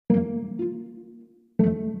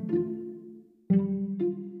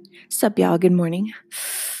Sup, y'all? Good morning.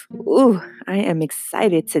 Ooh, I am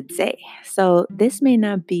excited today. So, this may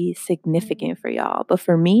not be significant for y'all, but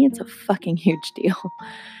for me, it's a fucking huge deal.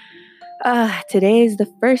 Today is the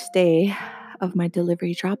first day of my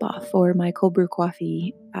delivery drop off for my cold brew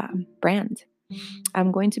coffee brand.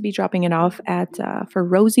 I'm going to be dropping it off at for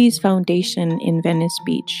Rosie's Foundation in Venice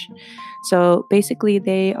Beach. So basically,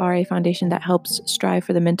 they are a foundation that helps strive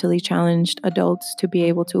for the mentally challenged adults to be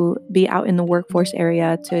able to be out in the workforce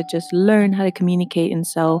area to just learn how to communicate and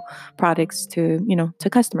sell products to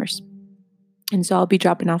customers. And so I'll be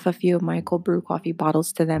dropping off a few of my cold brew coffee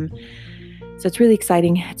bottles to them. So it's really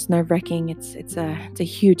exciting. It's nerve-wracking. It's a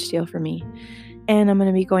huge deal for me. And I'm going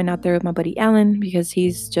to be going out there with my buddy Alan because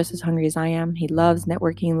he's just as hungry as I am. He loves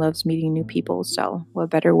networking, loves meeting new people. So what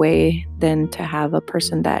better way than to have a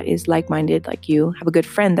person that is like-minded like you, have a good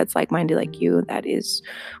friend that's like-minded like you, that is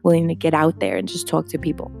willing to get out there and just talk to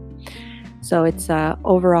people. So it's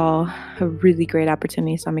overall a really great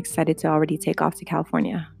opportunity. So I'm excited to already take off to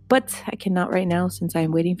California. But I cannot right now since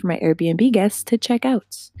I'm waiting for my Airbnb guests to check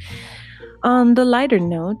out. On the lighter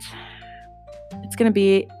note, it's going to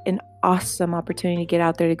be an awesome opportunity to get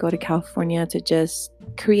out there, to go to California, to just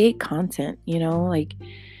create content, like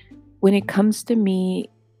when it comes to me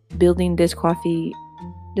building this cold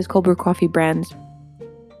brew coffee brand,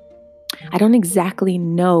 I don't exactly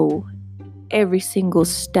know every single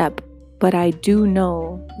step, but I do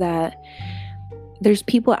know that there's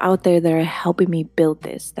people out there that are helping me build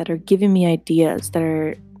this, that are giving me ideas, that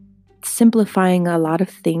are simplifying a lot of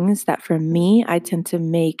things that for me, I tend to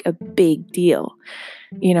make a big deal.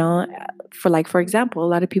 For example, a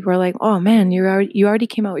lot of people are like, oh man, you already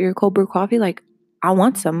came out with your cold brew coffee. Like, I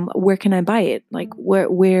want some. Where can I buy it? Like,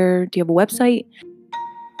 where do you have a website?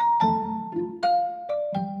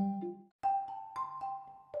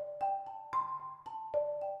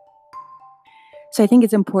 So I think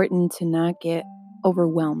it's important to not get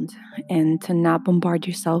overwhelmed and to not bombard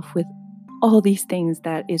yourself with all these things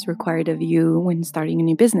that is required of you when starting a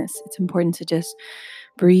new business. It's important to just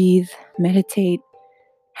breathe, meditate,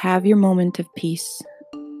 have your moment of peace,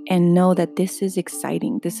 and know that this is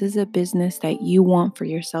exciting. This is a business that you want for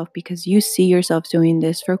yourself because you see yourself doing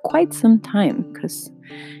this for quite some time because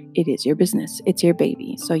it is your business. It's your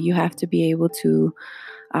baby. So you have to be able to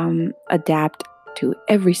adapt to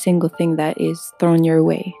every single thing that is thrown your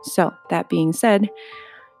way. So that being said,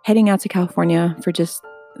 heading out to California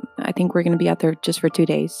I think we're going to be out there just for 2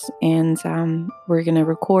 days, and we're going to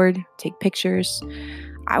record, take pictures.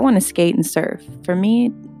 I want to skate and surf. For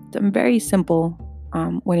me, I'm very simple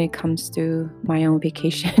when it comes to my own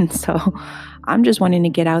vacation. So I'm just wanting to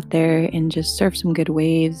get out there and just surf some good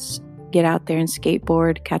waves, get out there and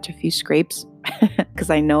skateboard, catch a few scrapes because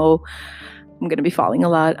I know I'm going to be falling a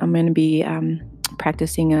lot. I'm going to be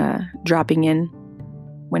practicing dropping in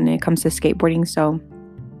when it comes to skateboarding. So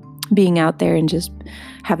being out there and just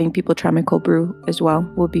having people try my cold brew as well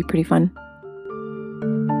will be pretty fun.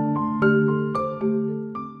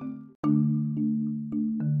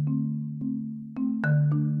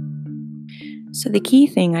 So the key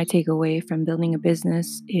thing I take away from building a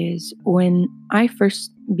business is when I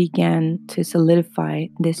first began to solidify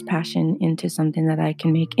this passion into something that I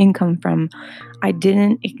can make income from, I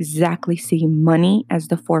didn't exactly see money as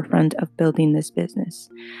the forefront of building this business.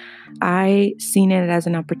 I seen it as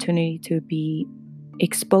an opportunity to be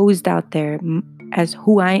exposed out there as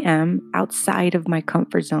who I am outside of my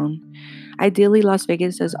comfort zone. Ideally, Las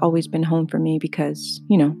Vegas has always been home for me because,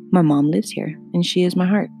 my mom lives here and she is my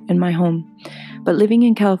heart and my home. But living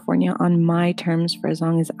in California on my terms for as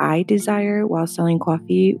long as I desire while selling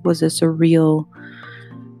coffee was a surreal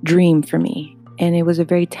dream for me. And it was a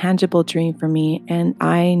very tangible dream for me. And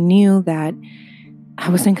I knew that I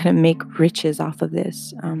wasn't going to make riches off of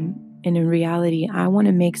this. And in reality, I want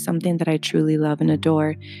to make something that I truly love and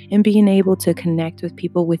adore. And being able to connect with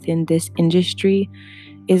people within this industry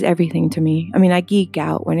is everything to me. I mean, I geek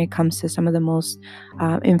out when it comes to some of the most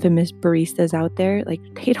infamous baristas out there. Like,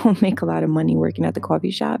 they don't make a lot of money working at the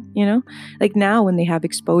coffee shop, Like, now when they have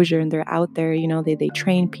exposure and they're out there, they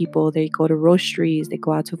train people, they go to roasteries, they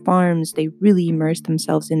go out to farms, they really immerse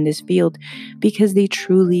themselves in this field because they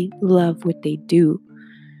truly love what they do.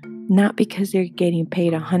 Not because they're getting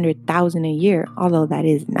paid $100,000 a year, although that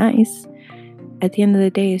is nice. At the end of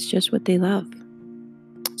the day, it's just what they love.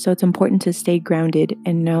 So it's important to stay grounded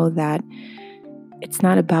and know that it's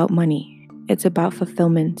not about money. It's about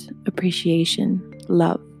fulfillment, appreciation,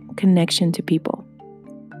 love, connection to people.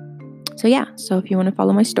 So if you want to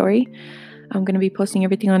follow my story, I'm going to be posting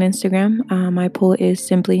everything on Instagram. My poll is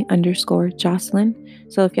simply_Jocelyn.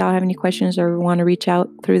 So if y'all have any questions or want to reach out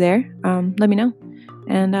through there, let me know.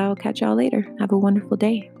 And I'll catch y'all later. Have a wonderful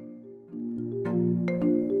day.